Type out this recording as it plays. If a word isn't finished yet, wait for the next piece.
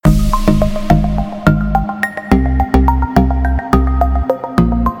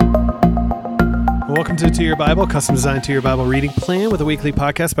To Your Bible, custom designed to your Bible reading plan with a weekly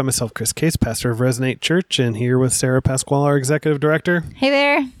podcast by myself, Chris Case, pastor of Resonate Church, and here with Sarah Pasquale, our executive director. Hey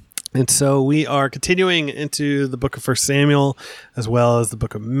there. And so we are continuing into the book of 1 Samuel as well as the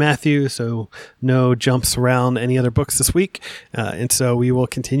book of Matthew. So no jumps around any other books this week. And so we will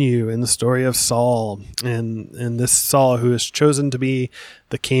continue in the story of Saul and this Saul who is chosen to be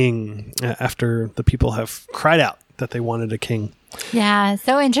the king after the people have cried out that they wanted a king. Yeah,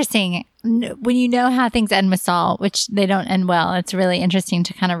 so interesting. When you know how things end with Saul, which they don't end well, it's really interesting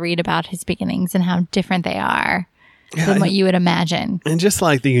to kind of read about his beginnings and how different they are than what you would imagine. And just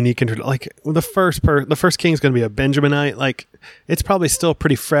like the unique, the first king is going to be a Benjaminite. Like, it's probably still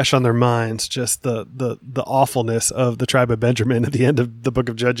pretty fresh on their minds, just the awfulness of the tribe of Benjamin at the end of the book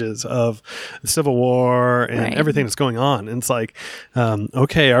of Judges, of the Civil War and everything that's going on. And it's like,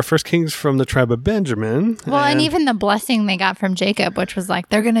 okay, our first king's from the tribe of Benjamin. Well, and even the blessing they got from Jacob, which was like,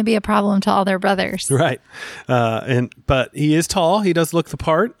 they're going to be a problem to all their brothers. Right. But he is tall. He does look the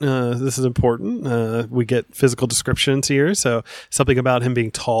part. This is important. We get physical descriptions here. So something about him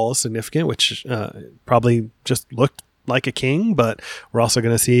being tall is significant, which probably just looked like a king, but we're also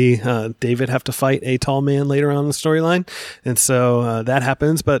going to see David have to fight a tall man later on in the storyline. And so that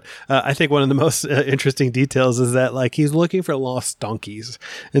happens. But I think one of the most interesting details is that like he's looking for lost donkeys.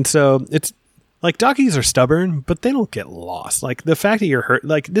 And so it's like donkeys are stubborn, but they don't get lost. Like the fact that you're hurt,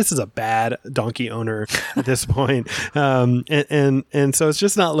 like this is a bad donkey owner at this point. And so it's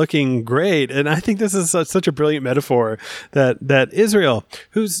just not looking great. And I think this is such a brilliant metaphor that Israel,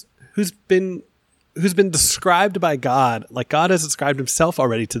 who's been described by God, like God has described himself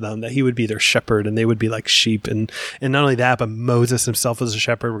already to them, that he would be their shepherd and they would be like sheep. And not only that, but Moses himself was a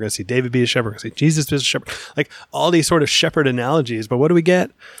shepherd. We're going to see David be a shepherd. We're going to see Jesus be a shepherd. Like all these sort of shepherd analogies. But what do we get?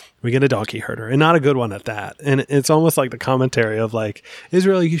 We get a donkey herder, and not a good one at that. And it's almost like the commentary of like,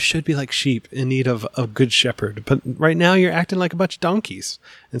 Israel, you should be like sheep in need of a good shepherd. But right now you're acting like a bunch of donkeys.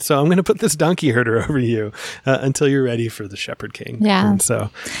 And so I'm going to put this donkey herder over you until you're ready for the shepherd king. Yeah. And so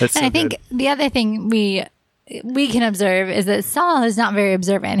it's and I think the other thing we can observe is that Saul is not very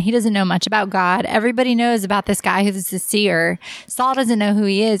observant. He doesn't know much about God. Everybody knows about this guy who's a seer. Saul doesn't know who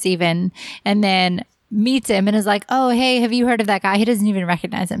he is even. And then meets him and is like, oh, hey, have you heard of that guy? He doesn't even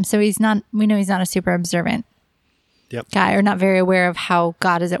recognize him. So we know he's not a super observant guy, or not very aware of how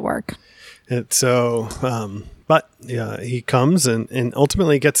God is at work. But yeah, he comes and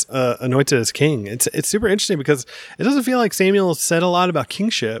ultimately gets anointed as king. It's super interesting because it doesn't feel like Samuel said a lot about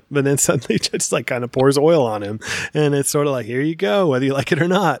kingship, but then suddenly just like kind of pours oil on him. And it's sort of like, here you go, whether you like it or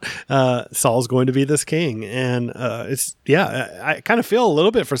not, Saul's going to be this king. And I kind of feel a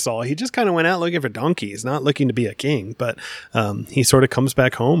little bit for Saul. He just kind of went out looking for donkeys, not looking to be a king, but he sort of comes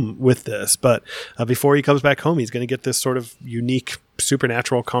back home with this. But before he comes back home, he's going to get this sort of unique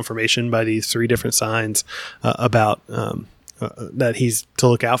supernatural confirmation by these three different signs about that he's to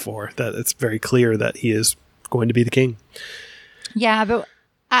look out for, that it's very clear that he is going to be the king. Yeah, but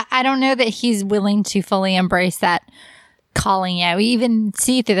I don't know that he's willing to fully embrace that calling yet. We even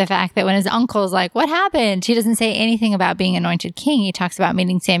see through the fact that when his uncle's like, what happened? He doesn't say anything about being anointed king. He talks about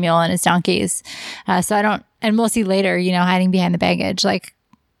meeting Samuel and his donkeys. And we'll see later, hiding behind the baggage. Like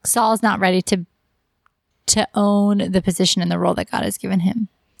Saul's not ready to own the position and the role that God has given him.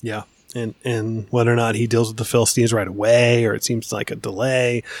 Yeah. And whether or not he deals with the Philistines right away, or it seems like a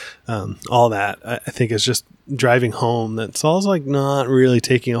delay, all that I think is just driving home that Saul's like not really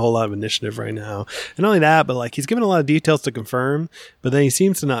taking a whole lot of initiative right now. And not only that, but like he's given a lot of details to confirm, but then he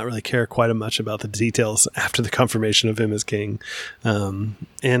seems to not really care quite as much about the details after the confirmation of him as king. And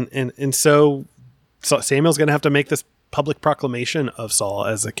so Samuel's going to have to make this public proclamation of Saul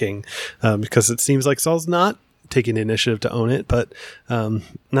as a king, because it seems like Saul's not taking the initiative to own it. But not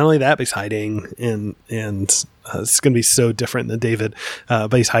only that, but he's hiding, and it's going to be so different than David,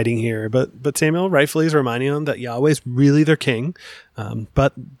 but he's hiding here. But Samuel rightfully is reminding him that Yahweh's really their king,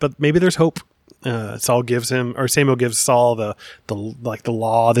 but maybe there's hope. Samuel gives Saul the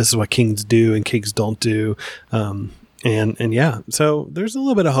law. This is what kings do and kings don't do. And yeah, so there's a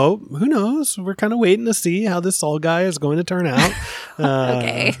little bit of hope. Who knows? We're kind of waiting to see how this Saul guy is going to turn out.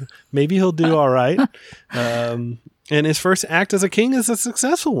 Okay. Maybe he'll do all right. And his first act as a king is a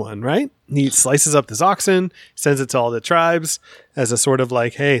successful one, right? He slices up this oxen, sends it to all the tribes as a sort of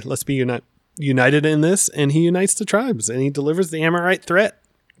like, hey, let's be united in this. And he unites the tribes and he delivers the Amorite threat,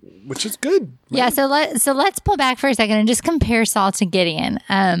 which is good. Right? Yeah. So let's pull back for a second and just compare Saul to Gideon.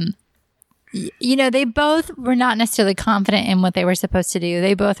 They both were not necessarily confident in what they were supposed to do.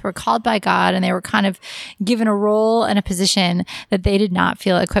 They both were called by God, and they were kind of given a role and a position that they did not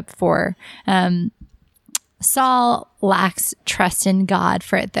feel equipped for. Saul lacks trust in God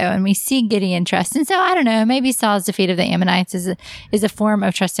for it, though, and we see Gideon trust. And so I don't know, maybe Saul's defeat of the Ammonites is a form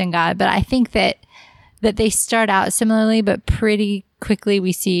of trust in God, but I think that they start out similarly, but pretty quickly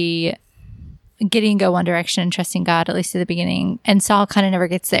we see Gideon go one direction and trusting God, at least at the beginning, and Saul kind of never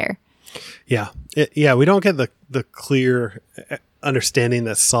gets there. Yeah. We don't get the clear understanding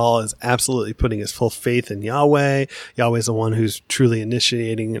that Saul is absolutely putting his full faith in Yahweh. Yahweh's the one who's truly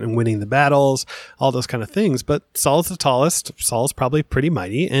initiating and winning the battles, all those kind of things. But Saul's the tallest. Saul's probably pretty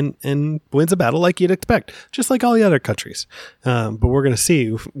mighty and wins a battle like you'd expect, just like all the other countries. But we're going to see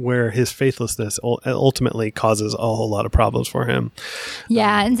where his faithlessness ultimately causes a whole lot of problems for him.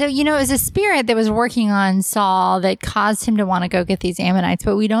 Yeah. And so, it was a spirit that was working on Saul that caused him to want to go get these Ammonites,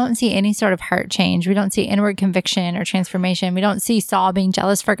 but we don't see any sort of heart change. We don't see inward conviction or transformation. We don't see Saul being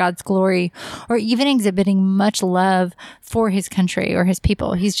jealous for God's glory or even exhibiting much love for his country or his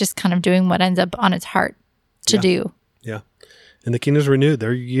people. He's just kind of doing what ends up on his heart to do. Yeah. And the kingdom's renewed.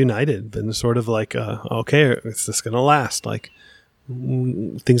 They're united and sort of like, okay, is this going to last? Like,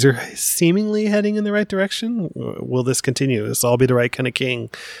 things are seemingly heading in the right direction. Will this continue? Will Saul be the right kind of king?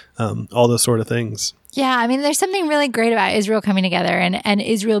 All those sort of things. Yeah, I mean, there's something really great about Israel coming together and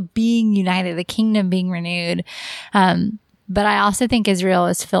Israel being united, the kingdom being renewed. But I also think Israel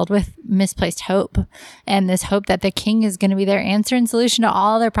is filled with misplaced hope, and this hope that the king is going to be their answer and solution to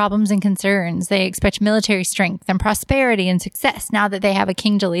all their problems and concerns. They expect military strength and prosperity and success now that they have a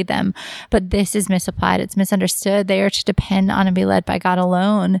king to lead them. But this is misapplied. It's misunderstood. They are to depend on and be led by God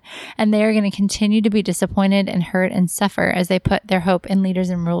alone. And they are going to continue to be disappointed and hurt and suffer as they put their hope in leaders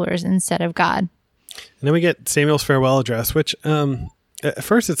and rulers instead of God. And then we get Samuel's farewell address, which at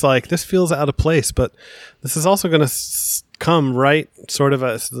first it's like, this feels out of place, but this is also going to come right sort of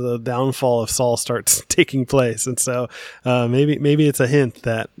as the downfall of Saul starts taking place. And so maybe it's a hint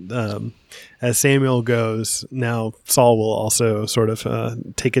that as Samuel goes, now Saul will also sort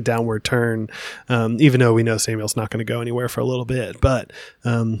of take a downward turn, even though we know Samuel's not going to go anywhere for a little bit. But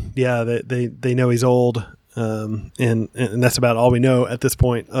they know he's old. And that's about all we know at this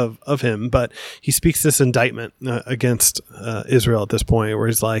point of him. But he speaks this indictment against Israel at this point, where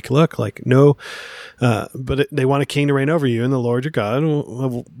he's like, look, like, no, but they want a king to reign over you, and the Lord your God,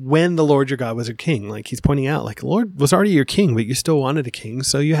 when the Lord your God was your king. Like, he's pointing out, like, the Lord was already your king, but you still wanted a king.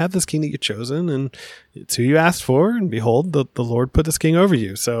 So you have this king that you've chosen, and it's who you asked for. And behold, the Lord put this king over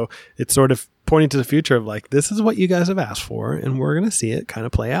you. So it's sort of pointing to the future of like, this is what you guys have asked for. And we're going to see it kind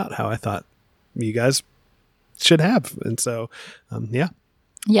of play out how I thought you guys should have. And so,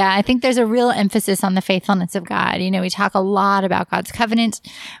 Yeah, I think there's a real emphasis on the faithfulness of God. We talk a lot about God's covenant.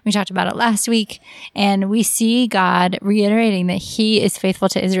 We talked about it last week, and we see God reiterating that he is faithful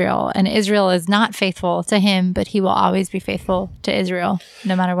to Israel, and Israel is not faithful to him, but he will always be faithful to Israel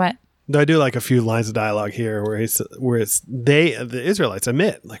no matter what. I do like a few lines of dialogue here where the Israelites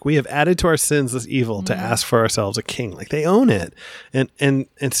admit, like, we have added to our sins this evil to ask for ourselves a king. Like, they own it. And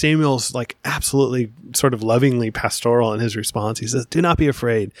Samuel's like absolutely sort of lovingly pastoral in his response. He says, do not be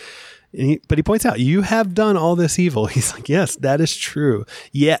afraid. But he points out, you have done all this evil. He's like, yes, that is true.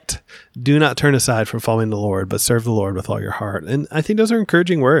 Yet, do not turn aside from following the Lord, but serve the Lord with all your heart. And I think those are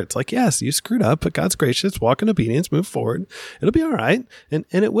encouraging words. Like, yes, you screwed up, but God's gracious. Walk in obedience, move forward. It'll be all right. And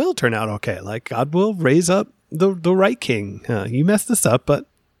it will turn out okay. Like, God will raise up the right king. You messed this up, but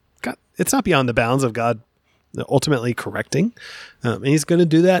God, it's not beyond the bounds of God ultimately correcting. And he's going to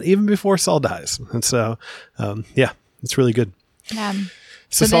do that even before Saul dies. And so, it's really good. Yeah.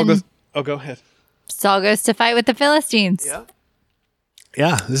 So Saul goes... Oh, go ahead. Saul goes to fight with the Philistines.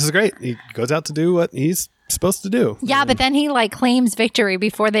 Yeah, this is great. He goes out to do what he's supposed to do. Yeah, but then he claims victory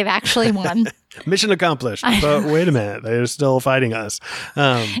before they've actually won. Mission accomplished. But wait a minute, they're still fighting us.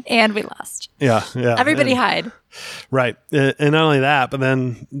 And we lost. Yeah. Everybody hide. Right. And not only that, but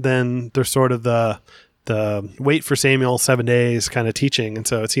then there's sort of the wait for Samuel 7 days kind of teaching. And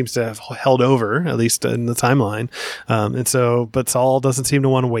so it seems to have held over, at least in the timeline. But Saul doesn't seem to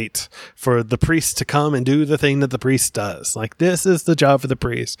want to wait for the priest to come and do the thing that the priest does. Like, this is the job for the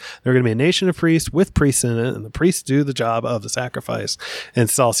priest. They're going to be a nation of priests with priests in it, and the priests do the job of the sacrifice. And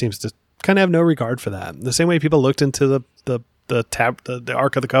Saul seems to kind of have no regard for that. The same way people looked into the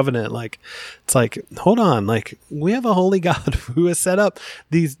Ark of the Covenant, like, it's like, hold on, like, we have a holy God who has set up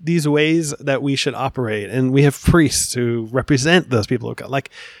these ways that we should operate, and we have priests who represent those people of God.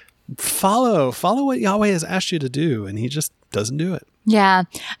 Like, follow what Yahweh has asked you to do, and he just doesn't do it. Yeah.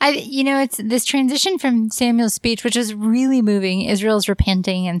 It's this transition from Samuel's speech, which is really moving. Israel's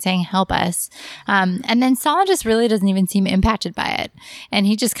repenting and saying, help us. And then Saul just really doesn't even seem impacted by it. And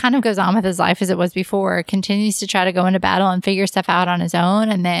he just kind of goes on with his life as it was before, continues to try to go into battle and figure stuff out on his own.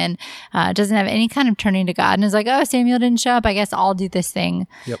 And then doesn't have any kind of turning to God and is like, oh, Samuel didn't show up. I guess I'll do this thing.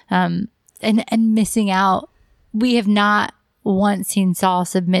 Yep. And missing out. We have not once seen Saul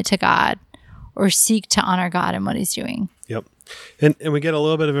submit to God or seek to honor God in what he's doing. Yep. And we get a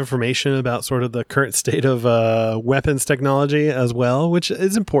little bit of information about sort of the current state of weapons technology as well, which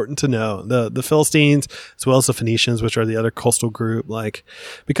is important to know. The Philistines, as well as the Phoenicians, which are the other coastal group, like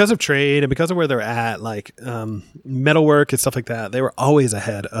because of trade and because of where they're at, like metalwork and stuff like that, they were always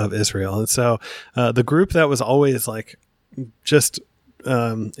ahead of Israel. And so the group that was always like just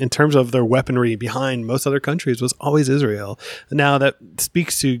in terms of their weaponry behind most other countries was always Israel. Now that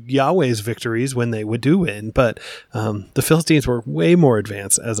speaks to Yahweh's victories when they would do win, but the Philistines were way more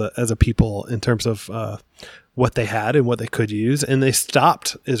advanced as a people in terms of what they had and what they could use, and they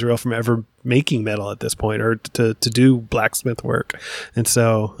stopped Israel from ever making metal at this point or to do blacksmith work. And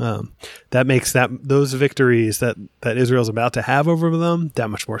so that makes those victories that Israel's about to have over them that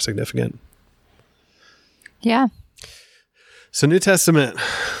much more significant. Yeah. So New Testament,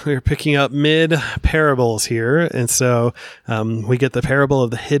 we're picking up mid-parables here. And so we get the parable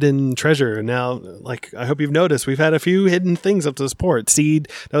of the hidden treasure. Now, like I hope you've noticed, we've had a few hidden things up to this point. Seed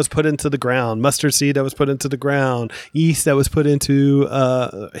that was put into the ground, mustard seed that was put into the ground, yeast that was put into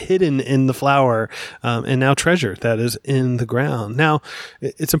hidden in the flour, and now treasure that is in the ground. Now,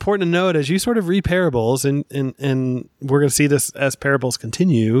 it's important to note as you sort of read parables, and we're going to see this as parables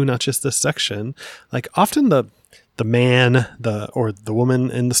continue, not just this section, like often the man, or the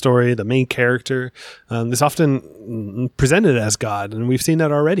woman in the story, the main character, is often presented as God. And we've seen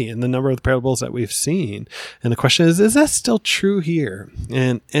that already in the number of the parables that we've seen. And the question is that still true here?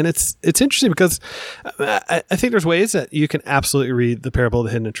 And it's interesting because I think there's ways that you can absolutely read the parable of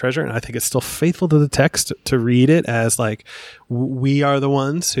the hidden treasure. And I think it's still faithful to the text to read it as like, we are the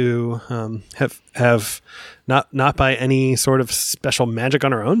ones who have not by any sort of special magic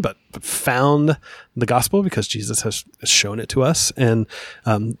on our own, but found the gospel because Jesus has shown it to us. And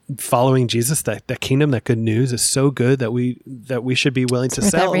following Jesus, that kingdom, that good news is so good that we should be willing to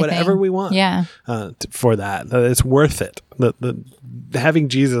sell everything, whatever we want, for that. It's worth it. Having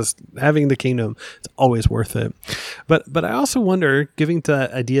Jesus, having the kingdom, it's always worth it. But I also wonder, giving to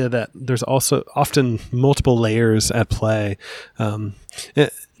that idea that there's also often multiple layers at play,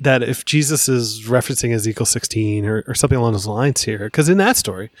 that if Jesus is referencing Ezekiel 16 or something along those lines here, because in that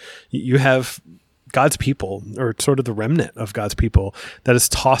story, you have God's people, or sort of the remnant of God's people, that is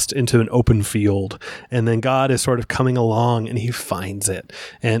tossed into an open field. And then God is sort of coming along and he finds it.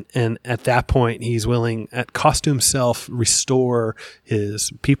 And at that point, he's willing, at cost to himself, restore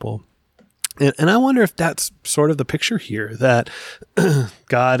his people. And I wonder if that's sort of the picture here, that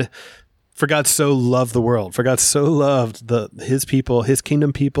for God so loved the world, for God so loved his people, his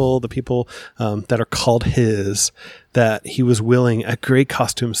kingdom people, the people that are called his, that he was willing at great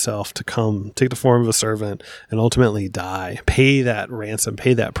cost to himself to come, take the form of a servant, and ultimately die, pay that ransom,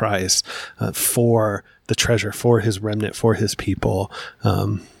 pay that price for the treasure, for his remnant, for his people.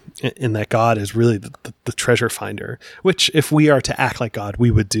 And that God is really the treasure finder, which if we are to act like God,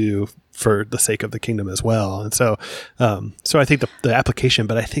 we would do for the sake of the kingdom as well. And so I think the application,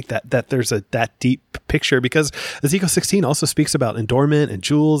 but I think that there's that deep picture, because Ezekiel 16 also speaks about adornment and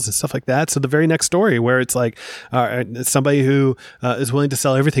jewels and stuff like that. So the very next story where it's like somebody who is willing to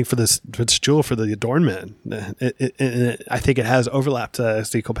sell everything for this jewel, for the adornment. I think it has overlap to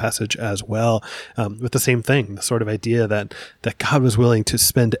Ezekiel passage as well, with the same thing, the sort of idea that God was willing to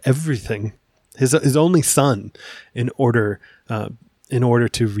spend everything, his only son, in order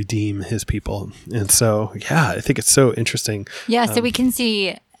to redeem his people. And so, I think it's so interesting. Yeah. So we can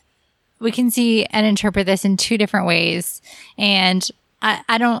see and interpret this in two different ways. And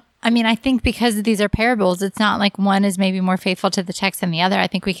I think because these are parables, it's not like one is maybe more faithful to the text than the other. I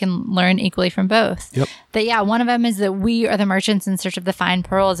think we can learn equally from both. Yep. That, one of them is that we are the merchants in search of the fine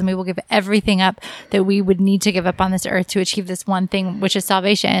pearls, and we will give everything up that we would need to give up on this earth to achieve this one thing, which is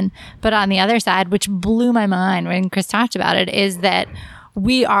salvation. But on the other side, which blew my mind when Chris talked about it, is that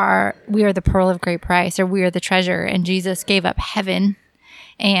we are the pearl of great price, or we are the treasure, and Jesus gave up heaven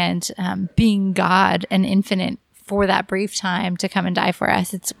and being God and infinite for that brief time to come and die for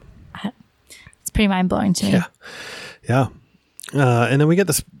us. It's pretty mind blowing to me. Yeah. And then we get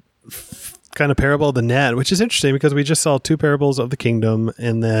this kind of parable of the net, which is interesting because we just saw 2 parables of the kingdom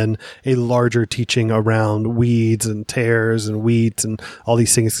and then a larger teaching around weeds and tares and wheat and all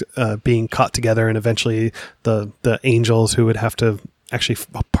these things being caught together, and eventually the angels who would have to actually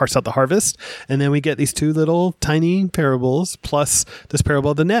parse out the harvest. And then we get these 2 little tiny parables plus this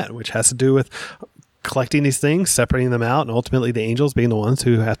parable of the net, which has to do with collecting these things, separating them out, and ultimately the angels being the ones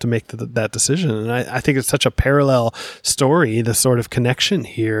who have to make that decision. And I think it's such a parallel story, the sort of connection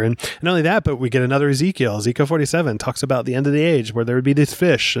here. And not only that, but we get another Ezekiel 47 talks about the end of the age where there would be these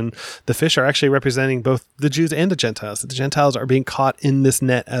fish, and the fish are actually representing both the Jews and the Gentiles. The Gentiles are being caught in this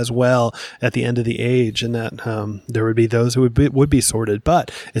net as well at the end of the age, and that there would be those who would be sorted,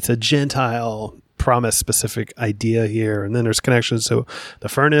 but it's a Gentile promise specific idea here. And then there's connections to the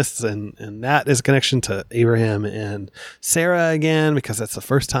furnace, and that is a connection to Abraham and Sarah again, because that's the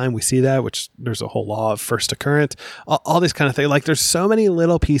first time we see that, which there's a whole law of first occurrence, all these kind of things. Like, there's so many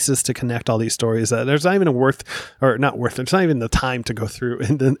little pieces to connect all these stories that there's not even there's not even the time to go through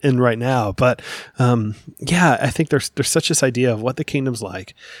in right now. But I think there's such this idea of what the kingdom's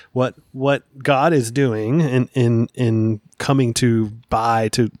like, what God is doing in coming to buy,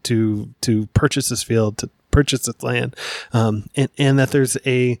 to purchase this field, to purchase this land, and that there's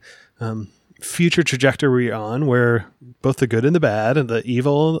a future trajectory we're on where both the good and the bad and the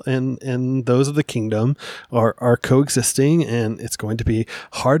evil and those of the kingdom are coexisting, and it's going to be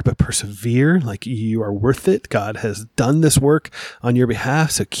hard, but persevere. Like, you are worth it. God has done this work on your behalf,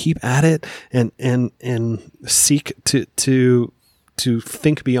 so keep at it and seek to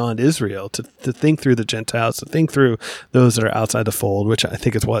think beyond Israel, to think through the Gentiles, to think through those that are outside the fold, which I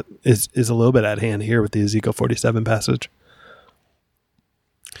think is what is a little bit at hand here with the Ezekiel 47 passage.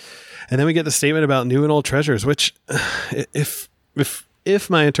 And then we get the statement about new and old treasures, which if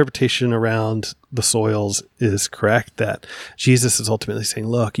my interpretation around the soils is correct, that Jesus is ultimately saying,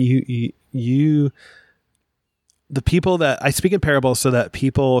 look, you the people that I speak in parables so that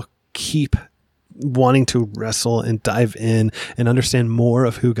people keep wanting to wrestle and dive in and understand more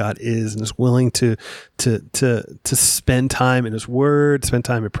of who God is, and is willing to spend time in his word, spend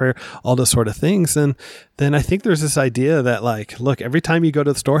time in prayer, all those sort of things. And then I think there's this idea that, like, look, every time you go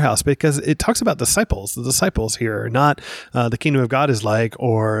to the storehouse, because it talks about disciples, the disciples here are not the kingdom of God is like,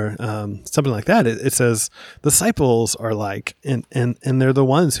 or something like that. It says disciples are like, and they're the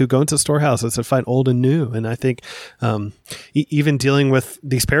ones who go into storehouses and find old and new. And I think even dealing with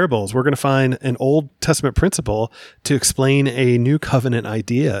these parables, we're going to find an Old Testament principle to explain a new covenant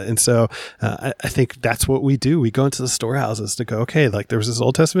idea. And so I think that's what we do. We go into the storehouses to go, okay, like, there's this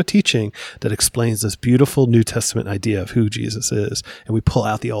Old Testament teaching that explains this beautiful New Testament idea of who Jesus is, and we pull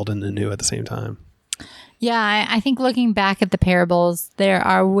out the old and the new at the same time. Yeah, I think looking back at the parables, there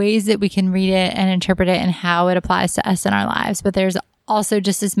are ways that we can read it and interpret it and how it applies to us in our lives, but there's also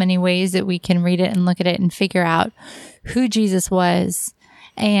just as many ways that we can read it and look at it and figure out who Jesus was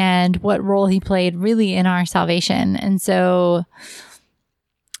and what role he played really in our salvation. And so,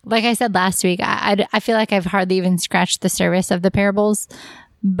 like I said last week, I feel like I've hardly even scratched the surface of the parables,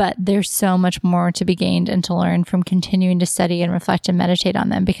 but there's so much more to be gained and to learn from continuing to study and reflect and meditate on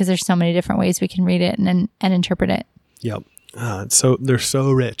them, because there's so many different ways we can read it and interpret it. Yep. So they're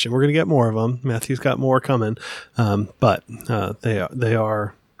so rich, and we're going to get more of them. Matthew's got more coming, but they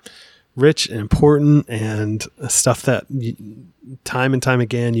are rich and important, and stuff that time and time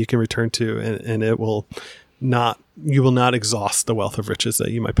again you can return to, and you will not exhaust the wealth of riches that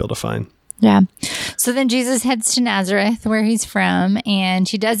you might be able to find. Yeah. So then Jesus heads to Nazareth, where he's from, and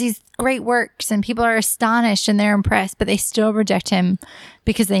he does these great works, and people are astonished and they're impressed, but they still reject him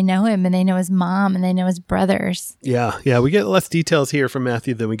because they know him and they know his mom and they know his brothers. Yeah. We get less details here from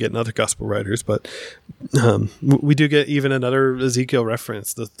Matthew than we get in other gospel writers, but we do get even another Ezekiel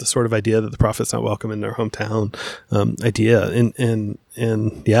reference, the sort of idea that the prophet's not welcome in their hometown idea. And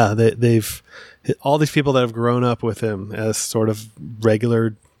yeah, they've all these people that have grown up with him as sort of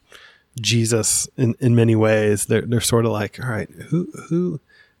regular Jesus in many ways, they're sort of like, all right, who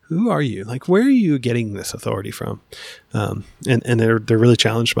are you? Like, where are you getting this authority from? And they're really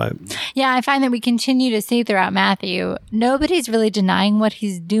challenged by it. Yeah, I find that we continue to see throughout Matthew, nobody's really denying what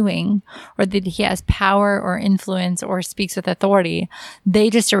he's doing or that he has power or influence or speaks with authority. They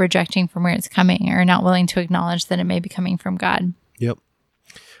just are rejecting from where it's coming, or not willing to acknowledge that it may be coming from God. Yep.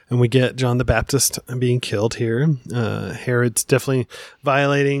 And we get John the Baptist being killed here. Herod's definitely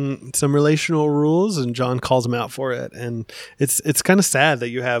violating some relational rules, and John calls him out for it. And it's kind of sad that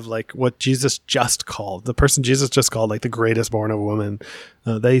you have, like, what Jesus just called, the person Jesus just called, like, the greatest born of a woman.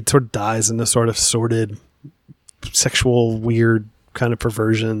 They sort of dies in this sort of sordid, sexual, weird kind of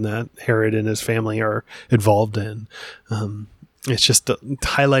perversion that Herod and his family are involved in. It's just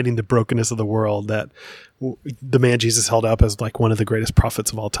highlighting the brokenness of the world that the man Jesus held up as like one of the greatest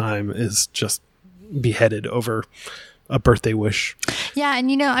prophets of all time is just beheaded over a birthday wish. Yeah.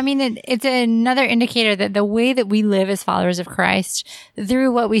 And, it's another indicator that the way that we live as followers of Christ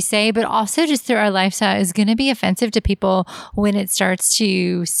through what we say, but also just through our lifestyle is going to be offensive to people when it starts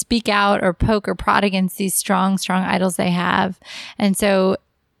to speak out or poke or prod against these strong idols they have. And so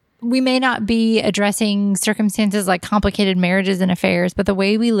we may not be addressing circumstances like complicated marriages and affairs, but the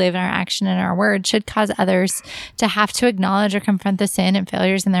way we live in our action and our word should cause others to have to acknowledge or confront the sin and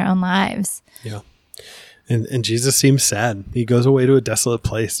failures in their own lives. Yeah. And Jesus seems sad. He goes away to a desolate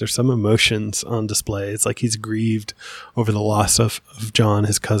place. There's some emotions on display. It's like he's grieved over the loss of John,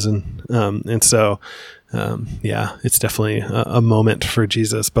 his cousin. It's definitely a moment for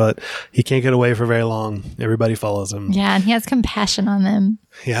Jesus, but he can't get away for very long. Everybody follows him. Yeah, and he has compassion on them.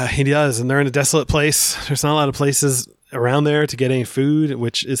 Yeah, he does. And they're in a desolate place. There's not a lot of places around there to get any food,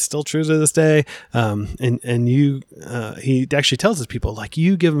 which is still true to this day. He actually tells his people, like,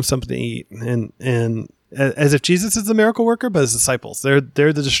 you give them something to eat. And as if Jesus is the miracle worker, but his disciples, they're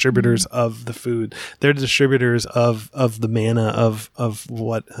the distributors of the food. They're the distributors of the manna of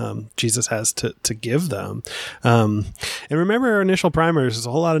what Jesus has to give them. And remember, our initial primers is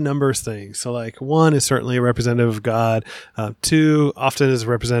a whole lot of numbers things. So like 1 is certainly a representative of God. 2 often is a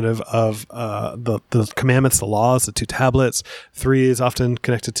representative of the commandments, the laws, the 2 tablets. 3 is often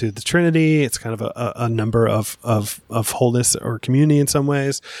connected to the Trinity. It's kind of a number of wholeness or community in some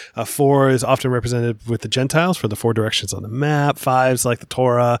ways. 4 is often represented with the Gentiles for the 4 directions on the map. 5 is like the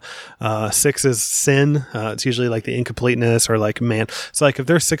Torah. 6 is sin. It's usually like the incompleteness or like man. So like if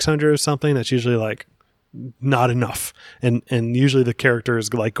there's 600 or something, that's usually like not enough. And usually the character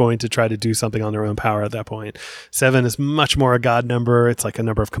is like going to try to do something on their own power at that point. 7 is much more a God number. It's like a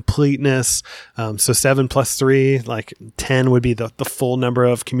number of completeness. So 7 plus 3, like 10 would be the full number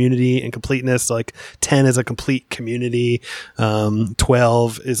of community and completeness. Like 10 is a complete community.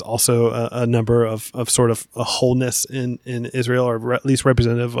 12 is also a number of sort of a wholeness in Israel, or at least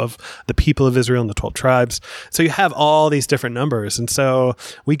representative of the people of Israel and the 12 tribes. So you have all these different numbers. And so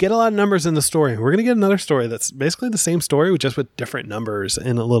we get a lot of numbers in the story. We're going to get another story that's basically the same story, just with different numbers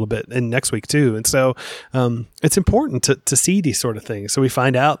in a little bit, and next week too. And so it's important to see these sort of things. So we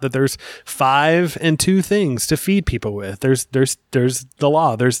find out that there's 5 and 2 things to feed people with. There's the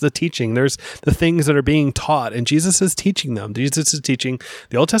law, there's the teaching, there's the things that are being taught, and Jesus is teaching them. Jesus is teaching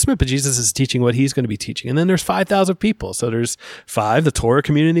the Old Testament, but Jesus is teaching what he's going to be teaching. And then there's 5,000 people. So there's 5, the Torah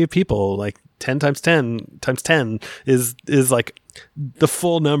community of people, like 10 times 10 times 10 is like the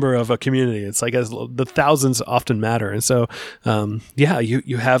full number of a community. It's like, as the thousands often matter. And so,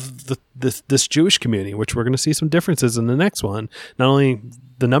 you have this Jewish community, which we're going to see some differences in the next one. Not only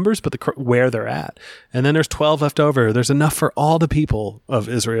the numbers, but where they're at. And then there's 12 left over. There's enough for all the people of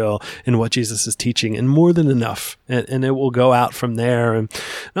Israel in what Jesus is teaching, and more than enough. And it will go out from there. And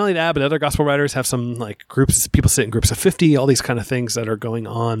not only that, but other gospel writers have some like groups, people sit in groups of 50, all these kind of things that are going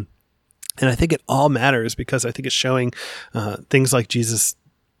on. And I think it all matters because I think it's showing things like Jesus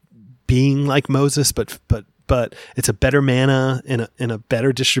being like Moses, but it's a better manna and a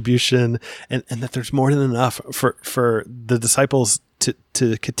better distribution, and that there's more than enough for the disciples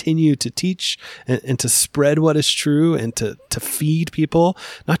to continue to teach and to spread what is true, and to feed people,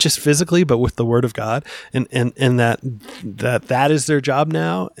 not just physically, but with the word of God, and that is their job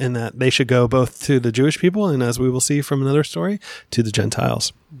now, and that they should go both to the Jewish people, and as we will see from another story, to the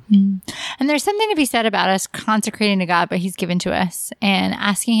Gentiles. And there's something to be said about us consecrating to God what he's given to us and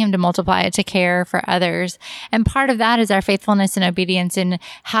asking him to multiply it to care for others. And part of that is our faithfulness and obedience in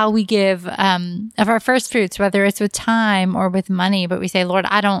how we give of our first fruits, whether it's with time or with money. But we say, Lord,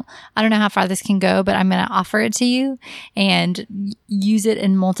 I don't know how far this can go, but I'm going to offer it to you and use it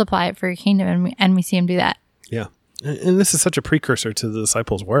and multiply it for your kingdom. And we see him do that. Yeah. And this is such a precursor to the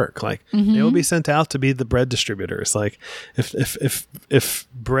disciples' work. Like they will be sent out to be the bread distributors. Like if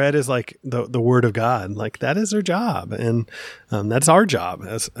bread is like the word of God, like that is their job, and that's our job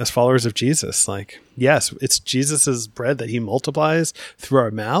as followers of Jesus. Like yes, it's Jesus's bread that he multiplies through our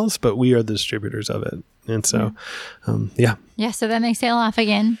mouths, but we are the distributors of it. And so, Yeah, so then they sail off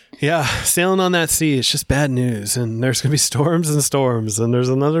again. Yeah, sailing on that sea, it's just bad news. And there's going to be storms and storms, and there's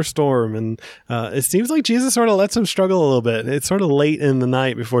another storm. And it seems like Jesus sort of lets them struggle a little bit. It's sort of late in the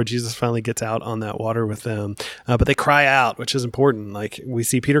night before Jesus finally gets out on that water with them. But they cry out, which is important. Like we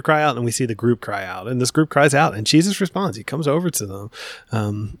see Peter cry out, and we see the group cry out. And this group cries out, and Jesus responds. He comes over to them.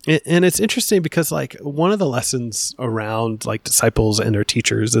 And it's interesting because like one of the lessons around like disciples and their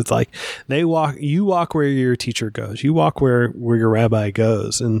teachers, it's like you walk where your teacher goes. You walk where where your rabbi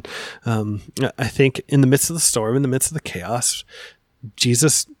goes. And I think in the midst of the storm, in the midst of the chaos,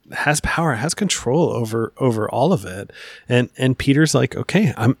 Jesus has power, has control over all of it. And Peter's like,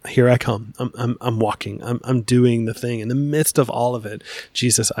 okay, here I come. I'm walking. I'm doing the thing in the midst of all of it.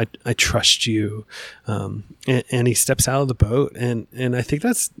 Jesus, I trust you. And he steps out of the boat. And I think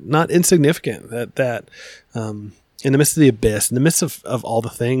that's not insignificant that in the midst of the abyss, in the midst of all the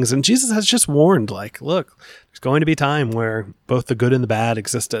things. And Jesus has just warned, like, look, there's going to be time where both the good and the bad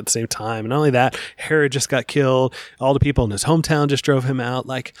exist at the same time. And not only that, Herod just got killed. All the people in his hometown just drove him out.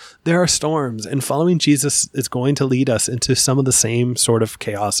 Like, there are storms, and following Jesus is going to lead us into some of the same sort of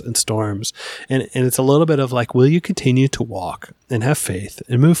chaos and storms. And it's a little bit of like, will you continue to walk and have faith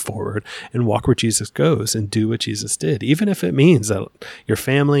and move forward and walk where Jesus goes and do what Jesus did, even if it means that your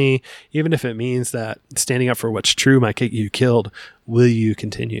family, even if it means that standing up for what's true might get you killed, will you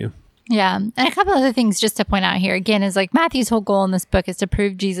continue? Yeah. And a couple other things just to point out here again is like Matthew's whole goal in this book is to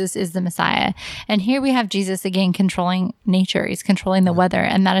prove Jesus is the Messiah. And here we have Jesus again controlling nature. He's controlling the weather.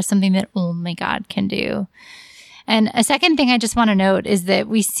 And that is something that only God can do. And a second thing I just want to note is that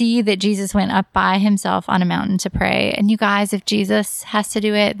we see that Jesus went up by himself on a mountain to pray. And you guys, if Jesus has to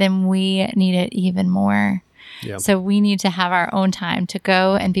do it, then we need it even more. Yeah. So we need to have our own time to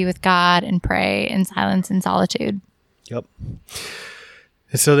go and be with God and pray in silence and solitude. Yep.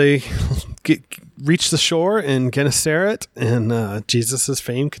 And so they reach the shore in Gennesaret, and Jesus'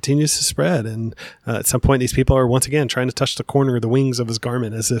 fame continues to spread. And at some point, these people are once again trying to touch the corner of the wings of his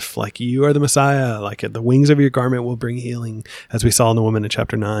garment, as if like, you are the Messiah, like the wings of your garment will bring healing, as we saw in the woman in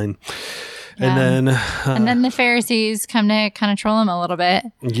chapter 9. Yeah. And then the Pharisees come to kind of troll him a little bit,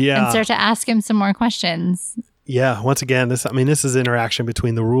 and start to ask him some more questions. Yeah, once again, this is interaction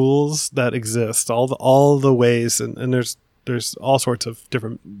between the rules that exist, all the ways, and there's all sorts of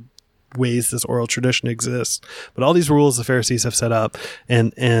different ways this oral tradition exists, but all these rules the Pharisees have set up,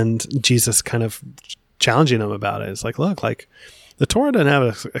 and Jesus kind of challenging them about it. It's like, look, like the Torah doesn't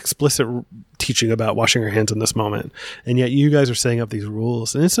have an explicit teaching about washing your hands in this moment, and yet you guys are setting up these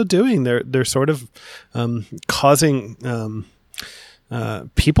rules, and in so doing, they're sort of causing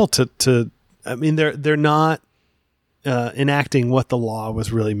people to. I mean, they're not enacting what the law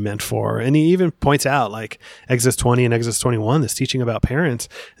was really meant for. And he even points out like Exodus 20 and Exodus 21, this teaching about parents.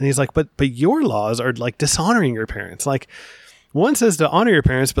 And he's like, but your laws are like dishonoring your parents. Like, one says to honor your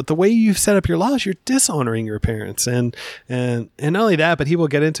parents, but the way you set up your laws, you're dishonoring your parents. And not only that, but he will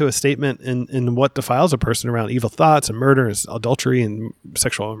get into a statement in what defiles a person around evil thoughts and murder and adultery and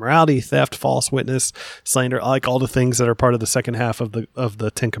sexual immorality, theft, false witness, slander, like all the things that are part of the second half of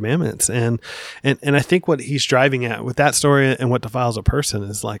the Ten Commandments. And I think what he's driving at with that story and what defiles a person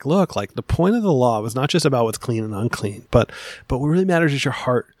is like, look, like the point of the law was not just about what's clean and unclean, but what really matters is your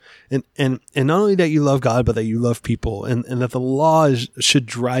heart. And not only that you love God, but that you love people, and that the law should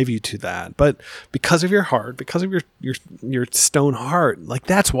drive you to that. But because of your heart, because of your stone heart, like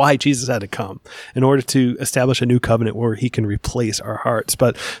that's why Jesus had to come, in order to establish a new covenant where he can replace our hearts.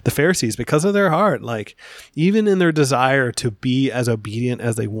 But the Pharisees, because of their heart, like even in their desire to be as obedient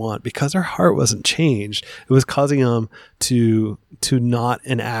as they want, because their heart wasn't changed, it was causing them to not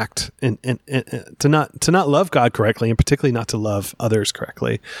enact and to not love God correctly, and particularly not to love others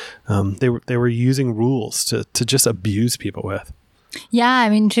correctly. They were using rules to just abuse people with. Yeah, I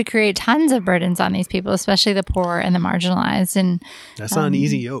mean, to create tons of burdens on these people, especially the poor and the marginalized. And that's not an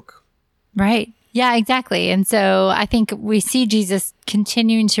easy yoke. Right. Yeah, exactly. And so I think we see Jesus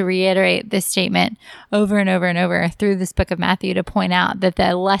continuing to reiterate this statement over and over and over through this book of Matthew to point out that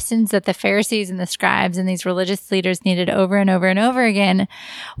the lessons that the Pharisees and the scribes and these religious leaders needed over and over and over again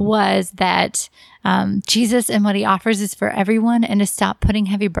was that Jesus and what he offers is for everyone, and to stop putting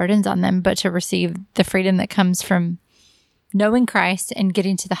heavy burdens on them, but to receive the freedom that comes from knowing Christ and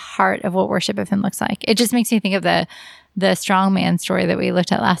getting to the heart of what worship of him looks like. It just makes me think of the strong man story that we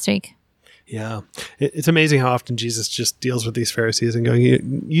looked at last week. Yeah. It's amazing how often Jesus just deals with these Pharisees and going,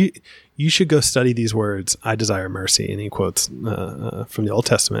 you should go study these words, I desire mercy. And he quotes from the Old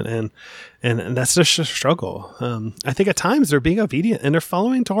Testament. And that's just a struggle. I think at times they're being obedient and they're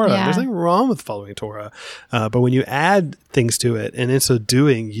following Torah. Yeah. There's nothing wrong with following Torah. But when you add things to it, and in so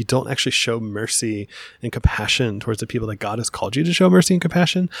doing, you don't actually show mercy and compassion towards the people that God has called you to show mercy and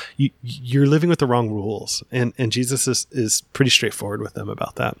compassion, you're living with the wrong rules. And Jesus is pretty straightforward with them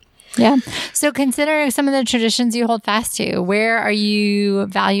about that. Yeah. So consider some of the traditions you hold fast to. Where are you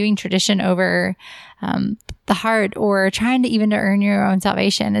valuing tradition tradition over the heart, or trying to even to earn your own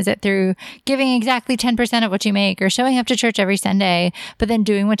salvation? Is it through giving exactly 10% of what you make, or showing up to church every Sunday, but then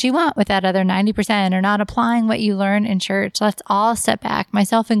doing what you want with that other 90%, or not applying what you learn in church? Let's all step back,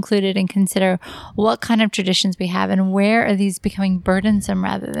 myself included, and consider what kind of traditions we have and where are these becoming burdensome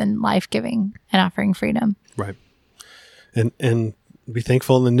rather than life-giving and offering freedom. Right. And be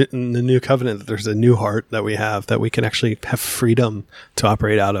thankful in the new covenant that there's a new heart that we have, that we can actually have freedom to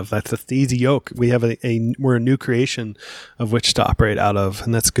operate out of. That's the easy yoke. We have we're a new creation of which to operate out of,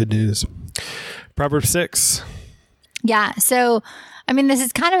 and that's good news. Proverbs 6. Yeah. So, I mean, this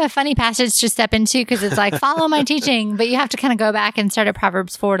is kind of a funny passage to step into because it's like, follow my teaching, but you have to kind of go back and start at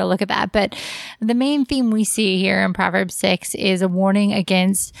Proverbs 4 to look at that. But the main theme we see here in Proverbs 6 is a warning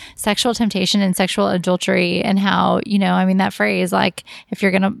against sexual temptation and sexual adultery, and how, that phrase, like, if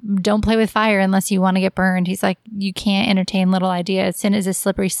you're don't play with fire unless you want to get burned. He's like, you can't entertain little ideas. Sin is a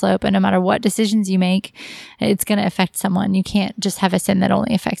slippery slope, and no matter what decisions you make, it's going to affect someone. You can't just have a sin that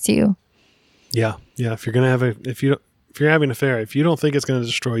only affects you. Yeah. Yeah. If you're having an affair, if you don't think it's going to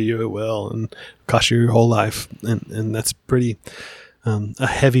destroy you, it will, and cost you your whole life. And that's pretty a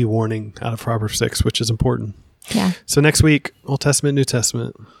heavy warning out of Proverbs 6, which is important. Yeah. So next week, Old Testament, New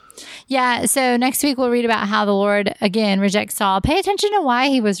Testament. Yeah. So next week, we'll read about how the Lord, again, rejects Saul. Pay attention to why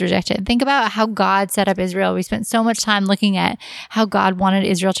he was rejected. Think about how God set up Israel. We spent so much time looking at how God wanted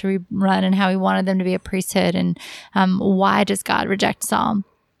Israel to run and how he wanted them to be a priesthood. And why does God reject Saul?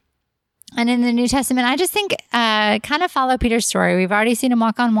 And in the New Testament, I just think kind of follow Peter's story. We've already seen him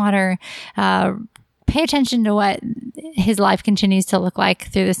walk on water. Pay attention to what his life continues to look like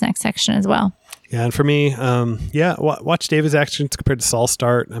through this next section as well. Yeah, and for me, watch David's actions compared to Saul's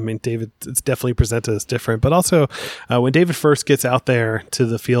start. I mean, David, it's definitely presented as different. But also, when David first gets out there to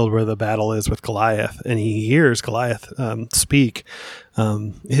the field where the battle is with Goliath, and he hears Goliath speak,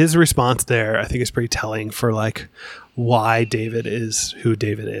 his response there, I think, is pretty telling for like why David is who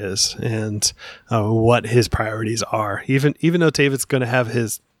David is, and what his priorities are. Even though David's going to have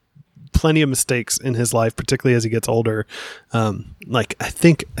his plenty of mistakes in his life, particularly as he gets older. I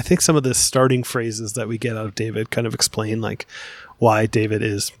think some of the starting phrases that we get out of David kind of explain like why David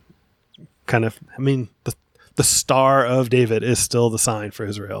is kind of, the star of David is still the sign for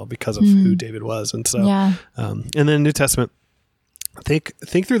Israel because of who David was. And so, and then New Testament, think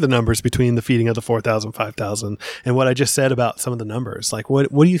through the numbers between the feeding of the 4,000, 5,000, and what I just said about some of the numbers. Like, what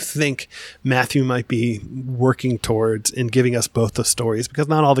do you think Matthew might be working towards in giving us both the stories? Because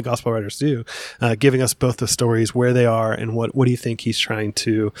not all the gospel writers do, giving us both the stories, where they are, and what do you think he's trying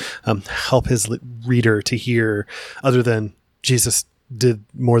to help his reader to hear, other than Jesus did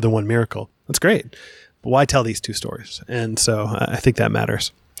more than one miracle? That's great. But why tell these two stories? And so I think that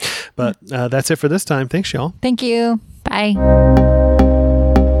matters. But that's it for this time. Thanks, y'all. Thank you. Bye.